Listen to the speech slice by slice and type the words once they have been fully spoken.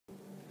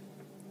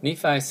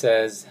Nephi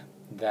says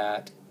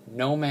that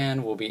no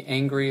man will be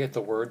angry at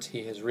the words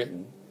he has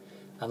written,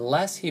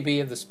 unless he be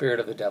of the spirit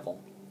of the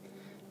devil.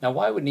 Now,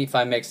 why would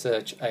Nephi make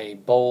such a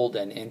bold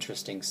and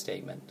interesting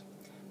statement?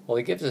 Well,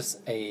 he gives us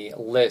a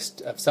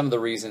list of some of the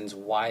reasons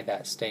why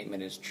that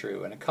statement is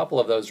true, and a couple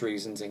of those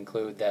reasons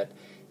include that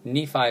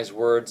Nephi's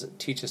words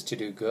teach us to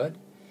do good,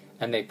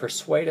 and they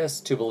persuade us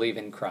to believe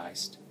in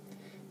Christ.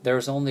 There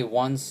is only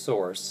one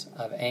source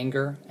of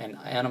anger and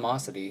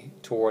animosity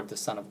toward the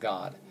Son of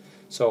God.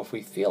 So if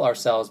we feel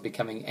ourselves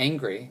becoming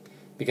angry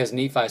because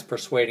Nephi is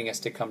persuading us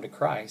to come to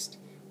Christ,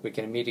 we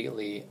can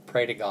immediately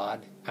pray to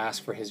God,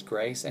 ask for His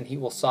grace, and He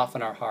will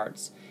soften our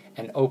hearts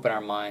and open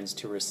our minds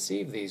to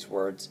receive these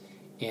words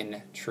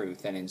in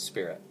truth and in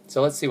spirit.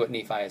 So let's see what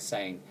Nephi is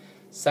saying.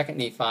 2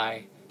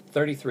 Nephi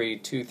 33,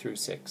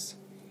 2-6.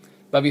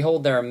 But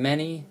behold, there are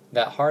many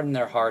that harden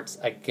their hearts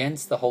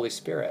against the Holy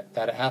Spirit,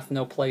 that it hath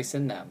no place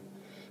in them.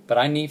 But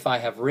I, Nephi,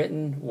 have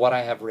written what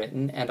I have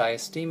written, and I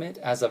esteem it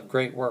as of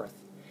great worth.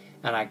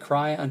 And I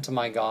cry unto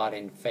my God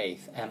in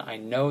faith, and I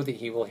know that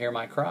He will hear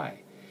my cry.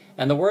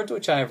 And the words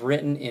which I have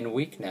written in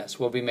weakness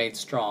will be made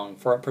strong,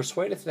 for it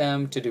persuadeth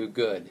them to do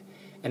good,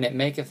 and it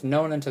maketh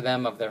known unto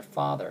them of their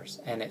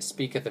fathers, and it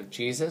speaketh of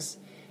Jesus,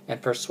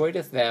 and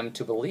persuadeth them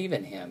to believe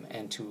in Him,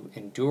 and to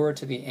endure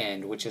to the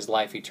end, which is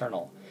life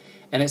eternal.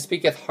 And it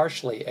speaketh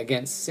harshly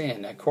against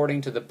sin,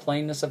 according to the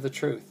plainness of the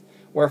truth.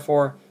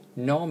 Wherefore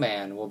no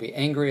man will be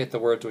angry at the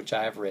words which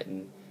I have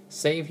written,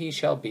 save he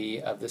shall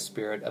be of the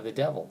spirit of the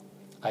devil.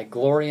 I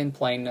glory in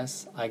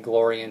plainness, I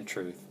glory in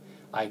truth.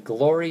 I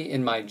glory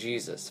in my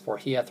Jesus, for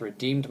He hath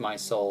redeemed my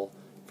soul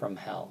from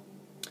hell.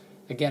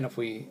 Again, if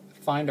we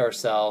find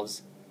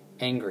ourselves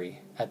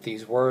angry at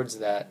these words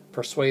that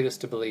persuade us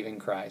to believe in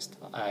Christ,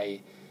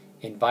 I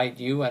invite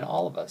you and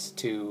all of us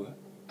to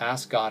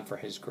ask God for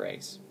His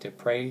grace, to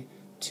pray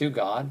to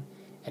God,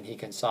 and He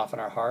can soften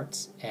our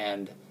hearts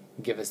and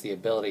give us the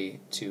ability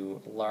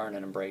to learn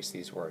and embrace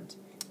these words.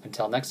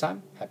 Until next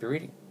time, happy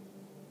reading.